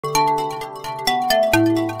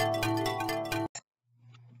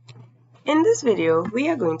In this video, we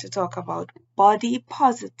are going to talk about body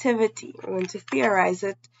positivity. We're going to theorize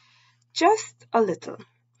it just a little.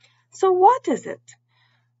 So what is it?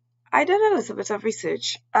 I did a little bit of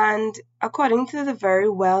research, and according to the Very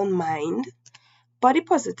Well Mind, body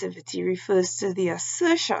positivity refers to the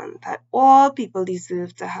assertion that all people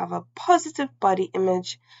deserve to have a positive body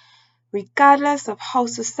image regardless of how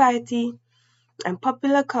society and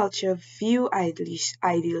popular culture view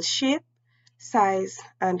ideal shape, size,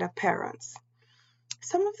 and appearance.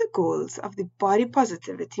 Some of the goals of the body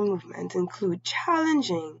positivity movement include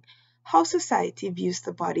challenging how society views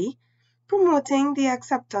the body, promoting the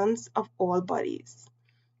acceptance of all bodies.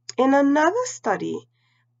 In another study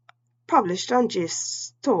published on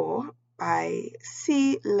JSTOR by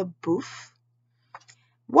C. LeBouf,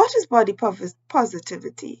 What is body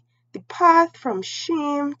positivity? The path from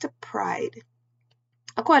shame to pride.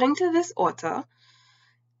 According to this author,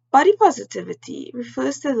 body positivity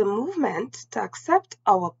refers to the movement to accept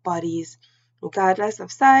our bodies regardless of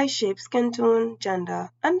size, shape, skin tone, gender,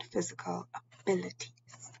 and physical abilities.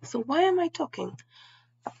 So why am I talking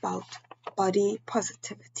about body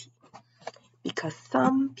positivity? Because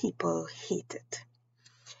some people hate it.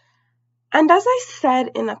 And as I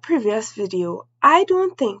said in a previous video, I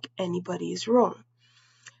don't think anybody is wrong.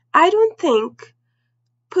 I don't think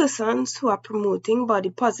persons who are promoting body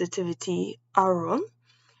positivity are wrong.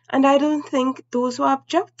 And I don't think those who are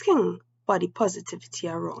objecting body positivity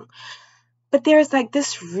are wrong. But there's like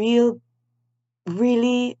this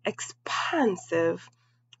really expansive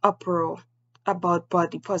uproar about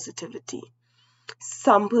body positivity.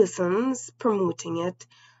 Some persons promoting it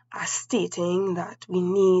are stating that we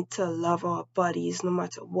need to love our bodies no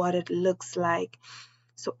matter what it looks like.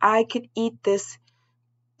 So I could eat this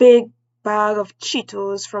big bag of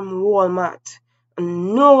Cheetos from Walmart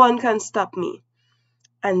and no one can stop me.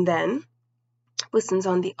 And then persons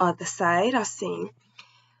on the other side are saying,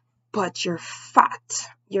 but you're fat,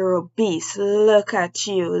 you're obese, look at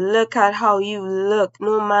you, look at how you look,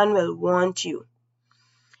 no man will want you.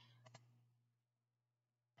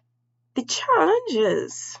 The challenge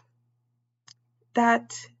is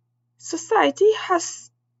that society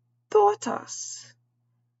has taught us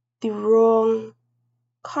the wrong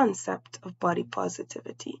concept of body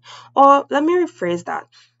positivity. Or let me rephrase that,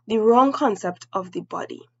 the wrong concept of the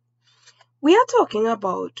body. We are talking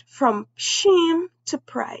about from shame to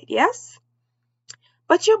pride, yes?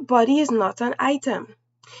 But your body is not an item.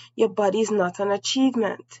 Your body is not an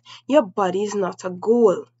achievement. Your body is not a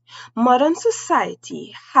goal. Modern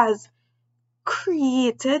society has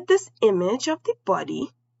created this image of the body,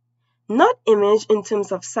 not image in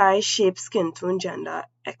terms of size, shape, skin tone, gender,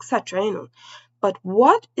 etc., but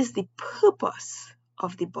what is the purpose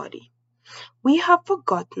of the body? We have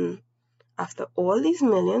forgotten, after all these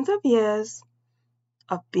millions of years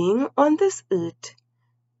of being on this earth,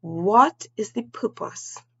 what is the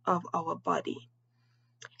purpose of our body?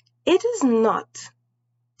 It is not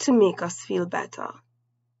to make us feel better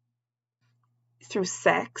through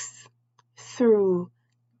sex, through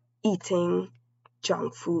eating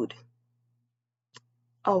junk food.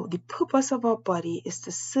 Oh, the purpose of our body is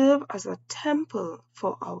to serve as a temple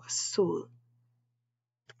for our soul.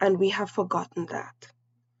 And we have forgotten that.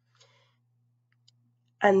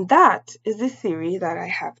 And that is the theory that I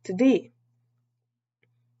have today.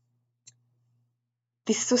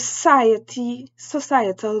 The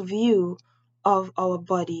societal view of our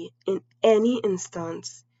body in any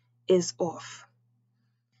instance is off.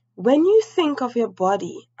 When you think of your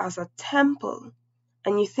body as a temple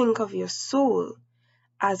and you think of your soul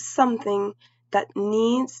as something that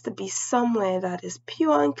needs to be somewhere that is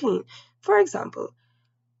pure and clean. For example,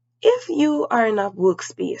 if you are in a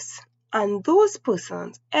workspace and those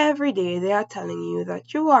persons every day they are telling you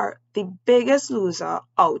that you are the biggest loser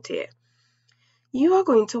out here, you are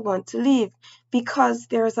going to want to leave because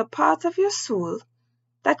there is a part of your soul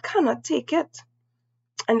that cannot take it.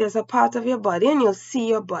 And there's a part of your body, and you'll see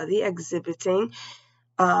your body exhibiting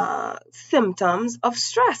symptoms of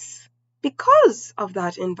stress because of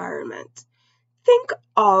that environment. Think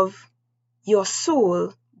of your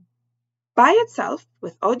soul by itself,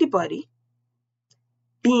 without the body,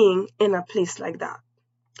 being in a place like that.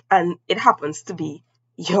 And it happens to be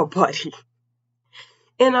your body.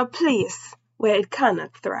 In a place where it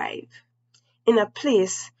cannot thrive. In a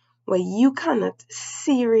place where you cannot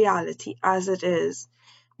see reality as it is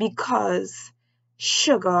because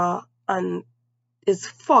sugar is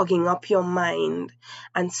fogging up your mind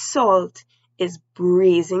and salt is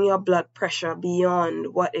raising your blood pressure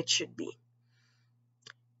beyond what it should be.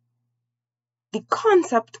 The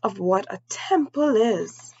concept of what a temple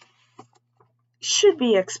is should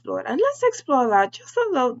be explored. And let's explore that just a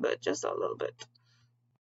little bit, just a little bit.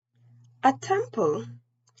 A temple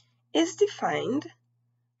is defined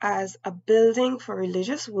as a building for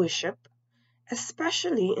religious worship,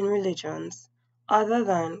 especially in religions other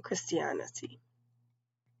than Christianity.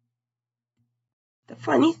 The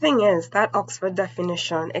funny thing is that Oxford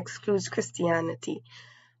definition excludes Christianity,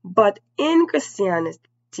 but in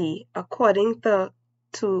Christianity, according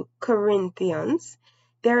to Corinthians,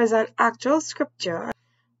 there is an actual scripture,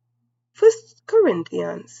 1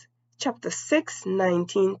 Corinthians chapter 6,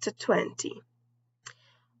 19 to 20.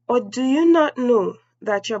 Or do you not know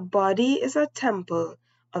that your body is a temple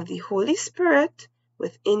of the Holy Spirit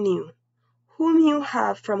within you, whom you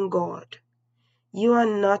have from God? You are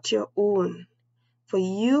not your own, for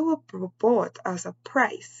you were bought as a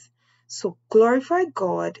price. So glorify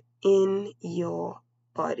God in your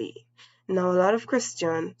body. Now, a lot of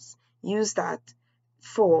Christians use that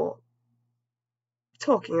for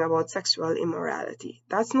talking about sexual immorality.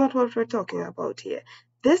 That's not what we're talking about here.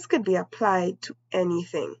 This could be applied to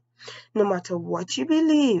anything. No matter what you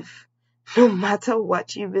believe, no matter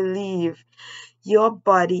what you believe, your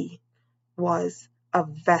body was a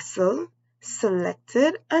vessel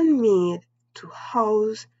selected and made to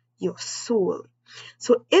house your soul.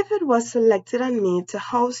 So if it was selected and made to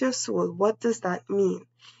house your soul, what does that mean?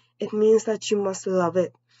 It means that you must love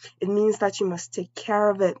it. It means that you must take care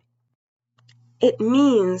of it. It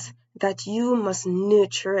means that you must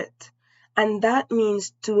nurture it. And that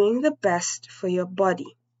means doing the best for your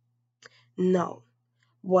body. Now,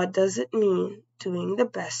 what does it mean doing the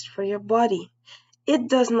best for your body? It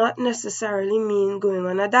does not necessarily mean going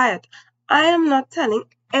on a diet. I am not telling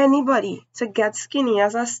anybody to get skinny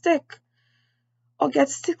as a stick or get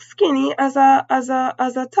skinny as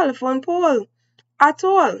a telephone pole at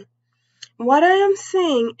all. What I am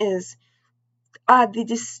saying is,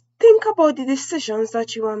 think about the decisions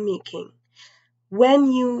that you are making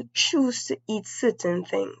when you choose to eat certain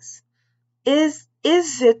things. Is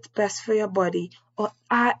it best for your body, or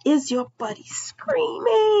is your body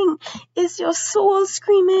screaming? Is your soul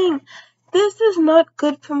screaming? This is not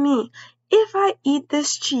good for me. If I eat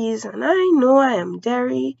this cheese and I know I am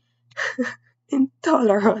dairy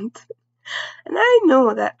intolerant, and I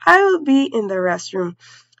know that I will be in the restroom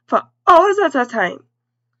for hours at a time,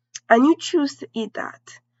 and you choose to eat that,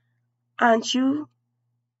 aren't you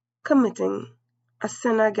committing a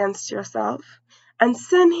sin against yourself? And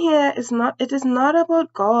sin here is not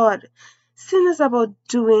about God. Sin is about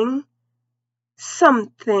doing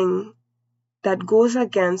something that goes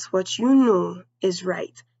against what you know is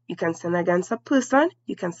right. You can sin against a person,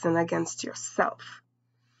 you can sin against yourself.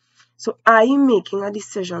 So are you making a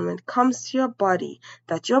decision when it comes to your body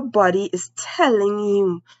that your body is telling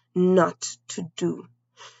you not to do?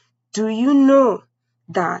 Do you know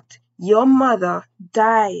that your mother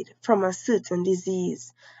died from a certain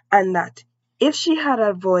disease, and that if she had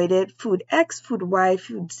avoided food X, food Y,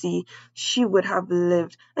 food Z, she would have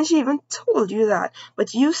lived? And she even told you that,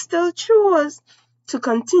 but you still chose to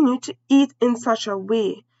continue to eat in such a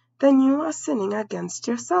way. Then you are sinning against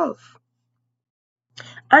yourself.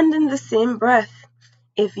 And in the same breath,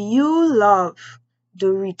 if you love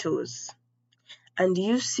Doritos and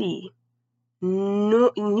you see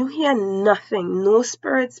you hear nothing, no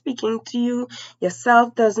spirit speaking to you,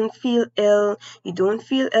 yourself doesn't feel ill, you don't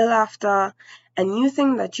feel ill after, and you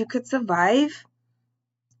think that you could survive,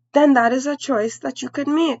 then that is a choice that you could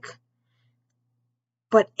make.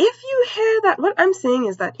 But if you hear that, what I'm saying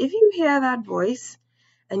is that if you hear that voice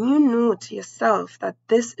and you know to yourself that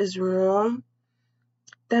this is wrong,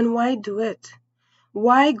 then why do it?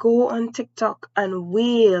 Why go on TikTok and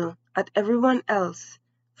wail at everyone else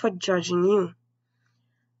for judging you?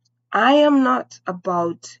 I am not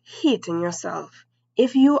about hating yourself.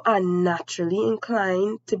 If you are naturally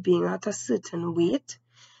inclined to being at a certain weight,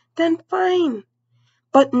 then fine.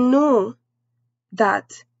 But know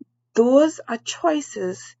that those are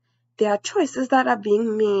choices. They are choices that are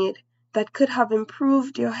being made that could have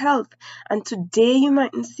improved your health. And today you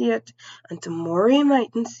mightn't see it, and tomorrow you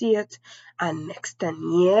mightn't see it, and next 10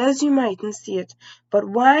 years you mightn't see it. But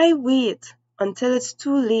why wait until it's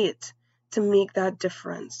too late to make that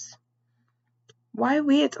difference? Why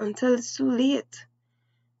wait until it's too late?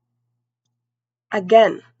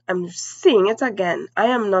 Again, I'm saying it again. I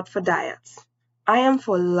am not for diets. I am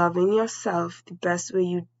for loving yourself the best way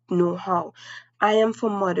you know how. I am for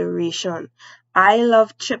moderation. I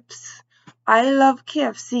love chips. I love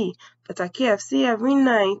KFC, but a KFC every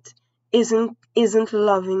night isn't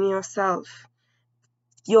loving yourself.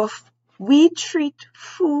 We treat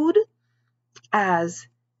food as,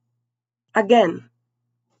 again,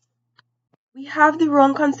 We have the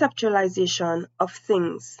wrong conceptualization of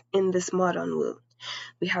things in this modern world.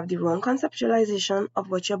 We have the wrong conceptualization of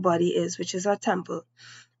what your body is, which is a temple.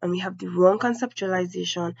 And we have the wrong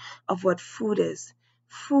conceptualization of what food is.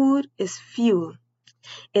 Food is fuel.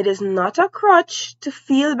 It is not a crutch to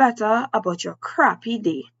feel better about your crappy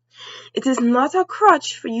day. It is not a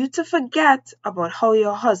crutch for you to forget about how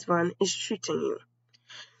your husband is treating you.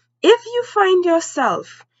 If you find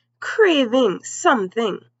yourself craving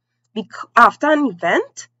something after an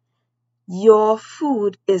event, your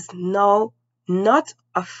food is now not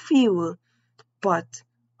a fuel, but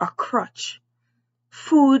a crutch.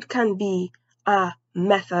 Food can be a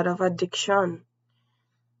method of addiction,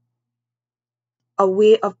 a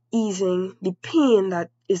way of easing the pain that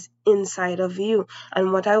is inside of you.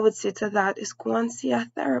 And what I would say to that is go and see a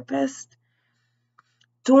therapist.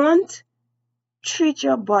 Don't treat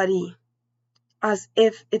your body as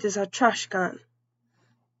if it is a trash can.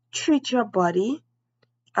 Treat your body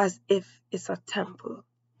as if it's a temple.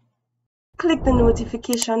 Click the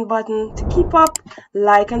notification button to keep up,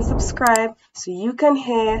 like and subscribe so you can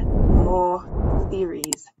hear more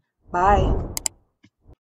theories. Bye.